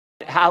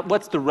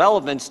what's the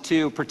relevance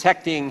to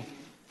protecting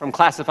from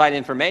classified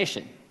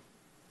information?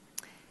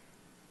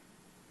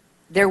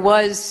 There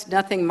was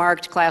nothing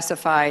marked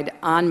classified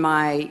on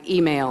my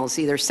emails,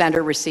 either sent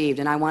or received,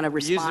 and I want to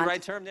respond. Use the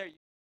right term there.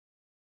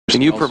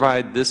 Can you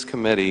provide this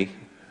committee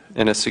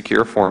in a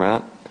secure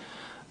format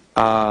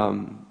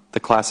the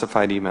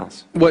classified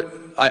emails? What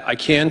I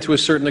can, to a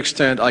certain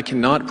extent. I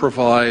cannot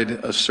provide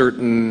a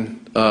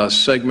certain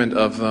segment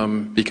of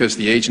them because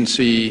the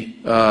agency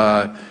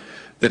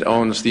that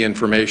owns the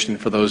information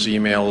for those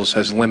emails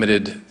has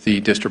limited the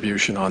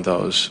distribution on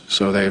those.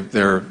 So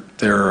they're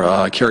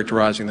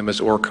characterizing them as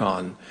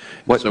ORCON.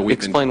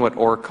 Explain what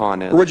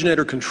ORCON is.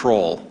 Originator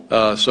control.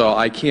 So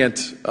I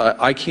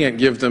can't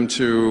give them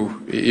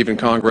to even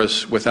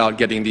Congress without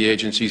getting the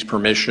agency's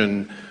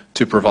permission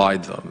to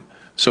provide them.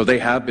 So they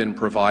have been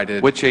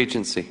provided. Which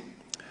agency?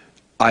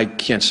 I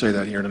can't say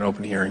that here in an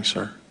open hearing,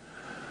 sir.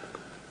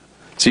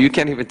 So you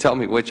can't even tell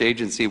me which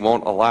agency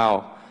won't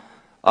allow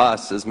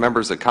us as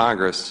members of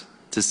Congress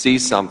to see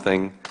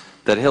something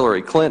that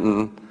Hillary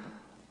Clinton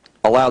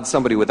allowed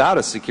somebody without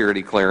a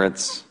security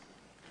clearance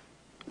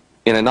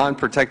in a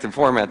non-protected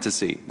format to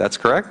see. That's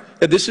correct?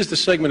 Yeah, this is the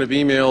segment of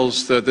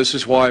emails that this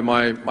is why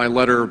my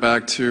letter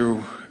back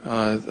to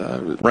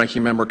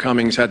Ranking Member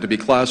Cummings had to be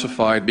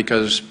classified,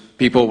 because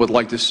people would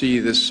like to see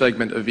this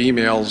segment of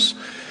emails.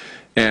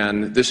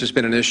 And this has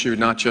been an issue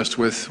not just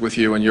with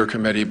you and your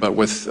committee, but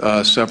with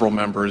several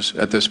members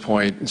at this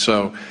point. And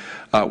so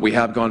we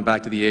have gone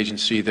back to the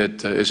agency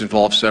that is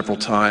involved several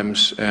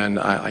times, and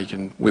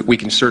we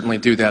can certainly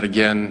do that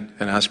again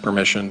and ask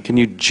permission. Can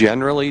you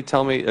generally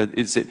tell me,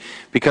 is it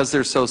because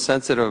they're so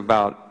sensitive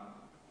about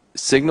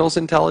signals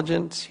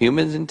intelligence,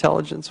 humans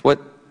intelligence? What?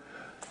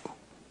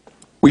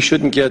 We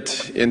shouldn't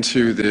get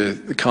into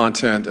the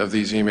content of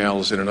these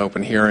emails in an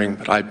open hearing,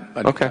 but I'd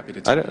be happy to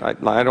do that.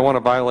 I don't want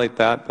to violate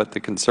that, but the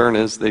concern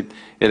is it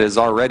has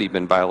already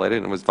been violated,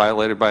 and it was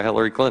violated by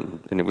Hillary Clinton.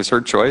 And it was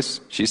her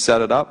choice. She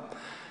set it up,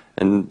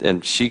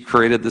 and she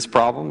created this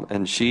problem,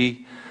 and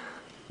she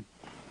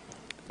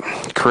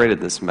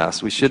created this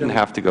mess. We shouldn't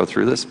have to go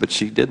through this, but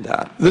she did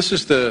that. This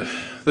is the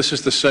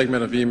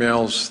segment of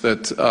emails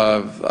that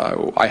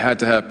I had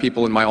to have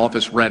people in my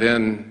office read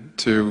in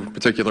to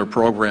particular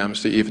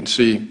programs to even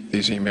see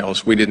these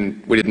emails. We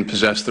didn't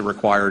possess the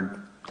required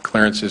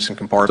clearances and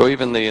compartments. So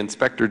even the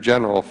Inspector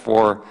General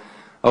for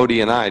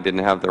OD&I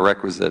didn't have the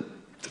requisite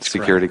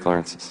security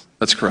clearances.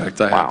 That's correct.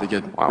 I had to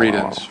get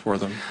read-ins for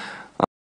them.